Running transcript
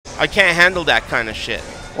I can't handle that kind of shit.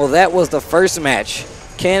 Well, that was the first match.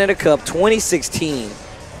 Canada Cup 2016. I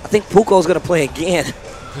think Puko's going to play again.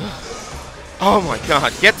 Oh, my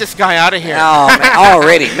God. Get this guy out of here. Oh, man,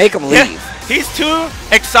 already. Make him leave. Yeah, he's too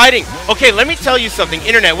exciting. Okay, let me tell you something.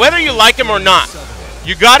 Internet, whether you like him or not,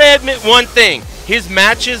 you got to admit one thing. His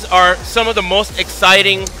matches are some of the most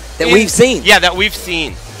exciting that we've seen. Yeah, that we've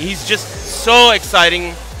seen. He's just so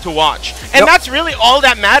exciting to watch. And that's really all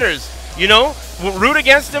that matters. You know, root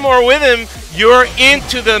against him or with him, you're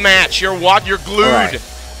into the match. You're glued. Right.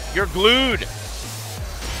 You're glued.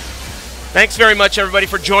 Thanks very much, everybody,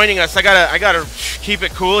 for joining us. I gotta keep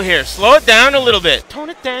it cool here. Slow it down a little bit. Tone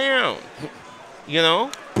it down. You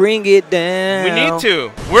know? Bring it down. We need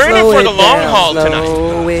to. We're in it for the long haul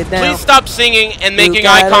tonight. Please stop singing and making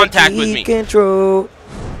eye contact with me. Control.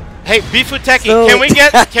 Hey, Bifuteki, can we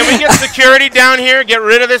get security down here? Get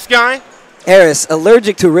rid of this guy? Aris,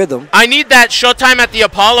 allergic to rhythm. I need that Showtime at the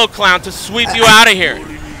Apollo clown to sweep you out of here.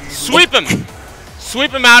 Sweep him. Sweep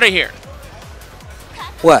him out of here.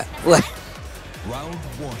 What?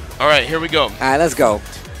 All right, here we go. All right, let's go.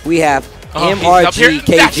 We have MRGKG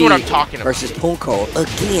That's what I'm talking about. versus Poongko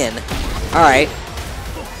again. All right.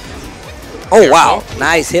 Oh, wow.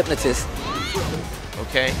 Nice hypnotist.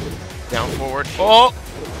 Okay. Down, forward. Oh.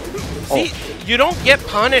 See, you don't get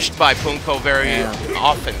punished by Poongko very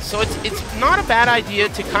often, so it's not a bad idea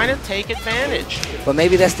to kind of take advantage. But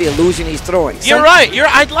maybe that's the illusion he's throwing. You're right.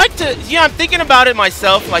 I'd like to. Yeah, I'm thinking about it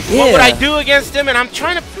myself. Like, what would I do against him? And I'm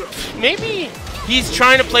trying to. Maybe he's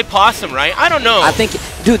trying to play possum, right? I don't know. I think,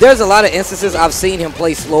 dude, there's a lot of instances I've seen him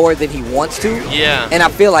play slower than he wants to. Yeah. And I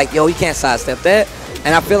feel like, yo, he can't sidestep that.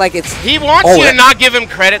 And I feel like it's... He wants you to not give him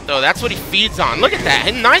credit, though. That's what he feeds on. Look at that.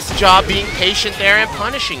 And nice job being patient there and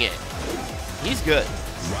punishing it. He's good.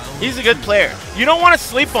 He's a good player. You don't want to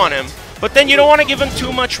sleep on him, but then you don't want to give him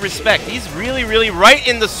too much respect. He's really, really right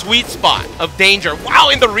in the sweet spot of danger. Wow,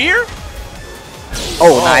 in the rear?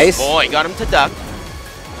 Oh, nice. Boy, got him to duck.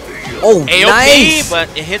 Oh, AOP, nice. But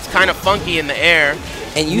it hits kind of funky in the air.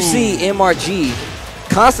 And you see MRG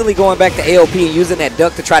constantly going back to AOP and using that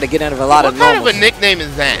duck to try to get out of a lot of normals. What kind of a nickname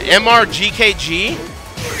is that?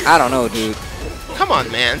 MRGKG? I don't know, dude. Come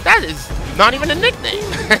on, man. That is not even a nickname.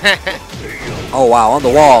 Oh, wow, on the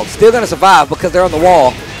wall. Still going to survive because they're on the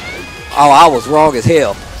wall. Oh, I was wrong as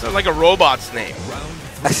hell. Sounds like a robot's name.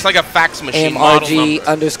 It's like a fax machine.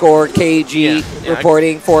 MRG_KG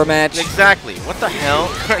reporting for match. Exactly. What the hell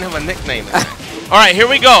kind of a nickname is that? All right, here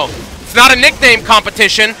we go. It's not a nickname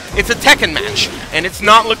competition. It's a Tekken match. And it's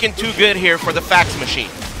not looking too good here for the fax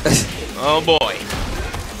machine. Oh, boy.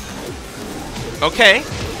 Okay.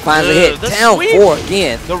 Finds a hit. Down sweep, 4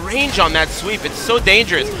 again. The range on that sweep, it's so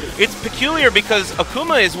dangerous. It's peculiar because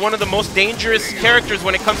Akuma is one of the most dangerous characters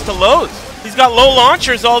when it comes to lows. He's got low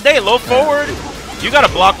launchers all day, low forward. You got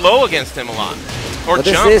to block low against him a lot. Or but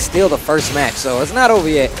jump. This is still the first match, so it's not over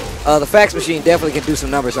yet. The fax machine definitely can do some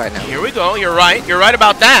numbers right now. Here we go. You're right. You're right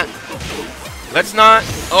about that. Let's not.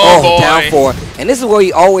 Oh, boy. Down 4. And this is where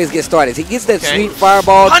he always gets started. He gets that sweet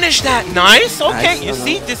fireball. Punish that. Nice. Okay. Nice. You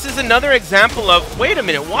see, this is another example of, wait a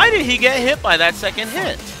minute, why did he get hit by that second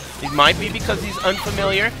hit? It might be because he's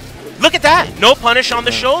unfamiliar. Look at that. No punish on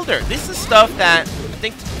the shoulder. This is stuff that I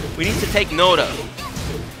think we need to take note of.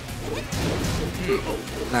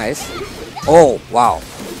 Nice. Oh, wow.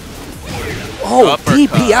 Oh, Uppercut.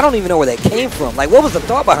 DP. I don't even know where that came from. Like, what was the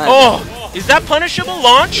thought behind that? Oh, is that punishable?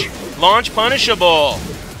 Launch? Launch punishable.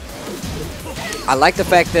 I like the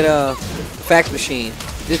fact that fax machine,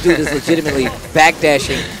 this dude is legitimately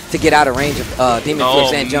backdashing to get out of range of Demon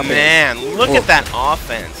Flips and jumping. Oh, man. Look at that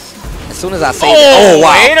offense. As soon as I say that,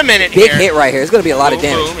 wow. Wait a minute Big hit right here. It's going to be a lot of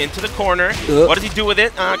damage. Boom, into the corner. What does he do with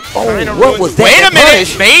it? What was that? Wait a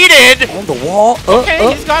minute. Baited. On the wall. Okay,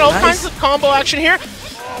 he's got all kinds of combo action here.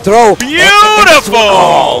 Throw. Beautiful.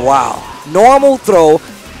 Oh, wow. Normal throw.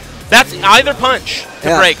 That's either punch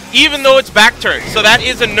to break, even though it's back turn. So that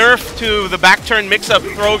is a nerf to the back turn mix-up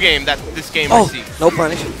throw game that this game receives. No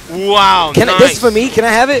punish. Wow, nice. This is for me. Can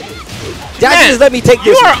I have it? Just let me take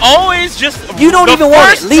this. You are always just You don't even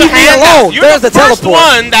want it. Leave me alone. There's the teleport. You're the first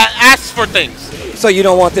one that asks for things. So you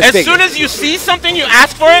don't want this As soon as you see something, you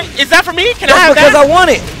ask for it. Is that for me? Can I have that? Because I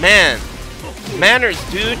want it. Man. Manners,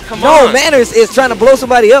 dude. Come on. No, Manners is trying to blow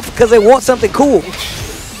somebody up because they want something cool.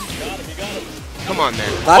 Come on, man.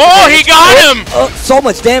 Oh, he got him! So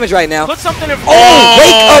much damage right now. Put something in front.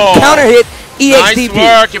 Wake up, counter hit, EXDP.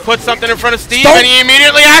 Nice work. You put something in front of Steve, and he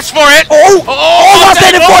immediately asked for it. I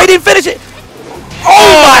said it before he didn't finish it. Oh,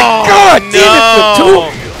 my God.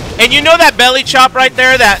 No. And you know that belly chop right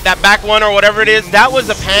there, that back one or whatever it is, that was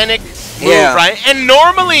a panic move, right? And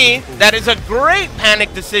normally, that is a great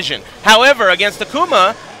panic decision. However, against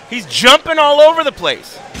Akuma, He's jumping all over the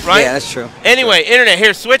place, right? Yeah, that's true. Anyway, internet,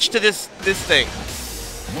 here, switch to this thing.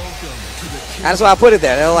 That's why I put it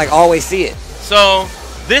there. They'll like always see it. So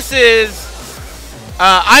this is,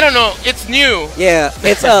 I don't know, it's new. Yeah,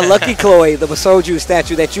 it's Lucky Chloe, the Basoju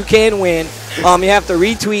statue that you can win. You have to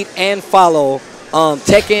retweet and follow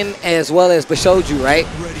Tekken as well as Basoju, right?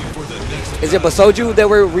 Is it Basoju that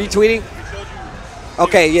we're retweeting?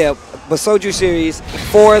 Okay, yeah, Basoju series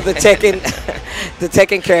for the Tekken, the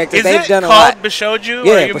Tekken characters. Is They've it done a called lot. Bishoju,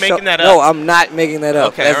 Yeah, or are you making that up? No, I'm not making that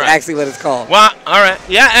up. Okay, That's all right. actually what it's called. Well, all right.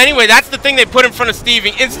 Yeah, anyway, that's the thing they put in front of Steve.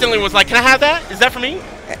 He instantly was like, can I have that? Is that for me?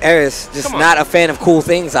 Aris, just not a fan of cool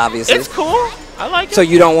things, obviously. It's cool. I like it. So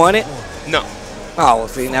you don't want it? No. Oh, well,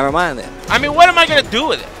 see, never mind then. I mean, what am I going to do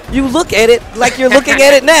with it? You look at it like you're looking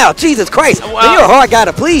at it now. Jesus Christ. Well, you're a hard guy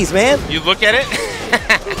to please, man. You look at it?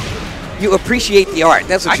 You appreciate the art.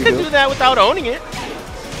 That's what you do. I could do that without owning it.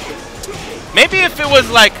 Maybe if it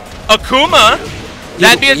was like Akuma,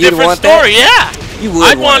 that'd be a different story. Yeah. You would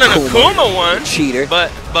I'd want an Akuma one. Cheater.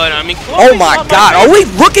 But I mean, oh my God. Are we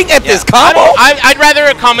looking at this combo? I'd rather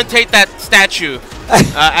commentate that statue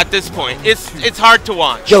at this point. It's hard to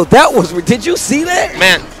watch. Yo, that was. Did you see that?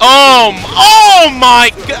 Man. Oh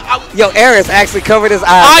my God. Yo, Aris actually covered his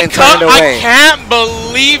eyes and turned away. I can't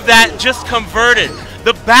believe that just converted.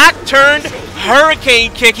 The back turned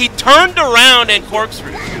hurricane kick. He turned around and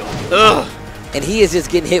corkscrew. Ugh. And he is just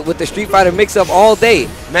getting hit with the Street Fighter mix-up all day.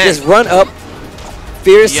 Man. Just run up,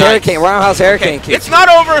 fierce hurricane, roundhouse hurricane kick. It's not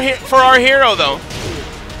over for our hero, though.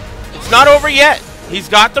 It's not over yet. He's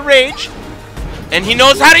got the rage, and he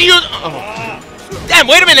knows how to use. Oh. Damn!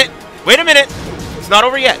 Wait a minute. Wait a minute. It's not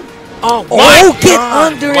over yet. Oh my get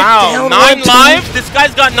God. under wow. it. Down 9 lives. This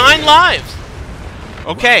guy's got 9 lives.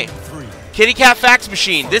 Okay. Kitty Cat Fax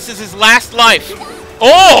Machine. This is his last life.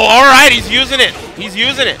 Oh, all right. He's using it. He's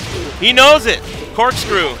using it. He knows it.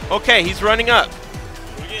 Corkscrew. Okay, he's running up.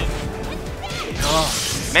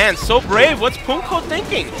 Oh, man, so brave. What's Poongko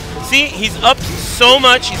thinking? See, he's up so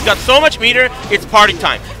much. He's got so much meter. It's party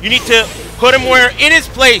time. You need to put him in his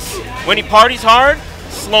place. When he parties hard,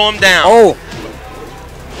 slow him down. Oh.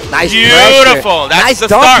 Nice Beautiful. Pressure. That's nice the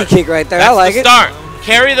donkey start. kick right there. That's I like the it. Start.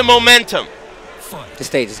 Carry the momentum. This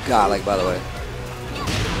stage is godlike, by the way.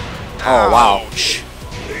 Oh, wow. Ouch.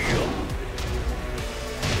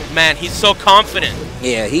 Man, he's so confident.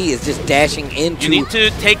 Yeah, he is just dashing into. You need to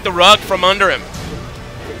take the rug from under him.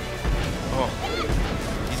 Oh.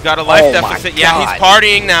 He's got a life deficit. Yeah, he's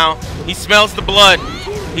partying now. He smells the blood.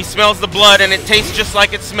 He smells the blood, and it tastes just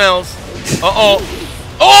like it smells. Uh-oh.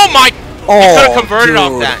 Oh, my. He could have converted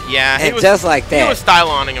off that. Yeah, and just like that. He was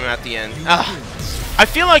style-oning him at the end. I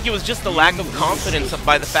feel like it was just the lack of confidence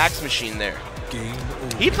by the fax machine there.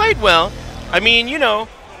 He played well. I mean, you know,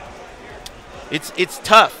 it's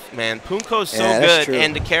tough, man. Poongko's so good,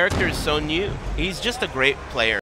 and the character is so new. He's just a great player.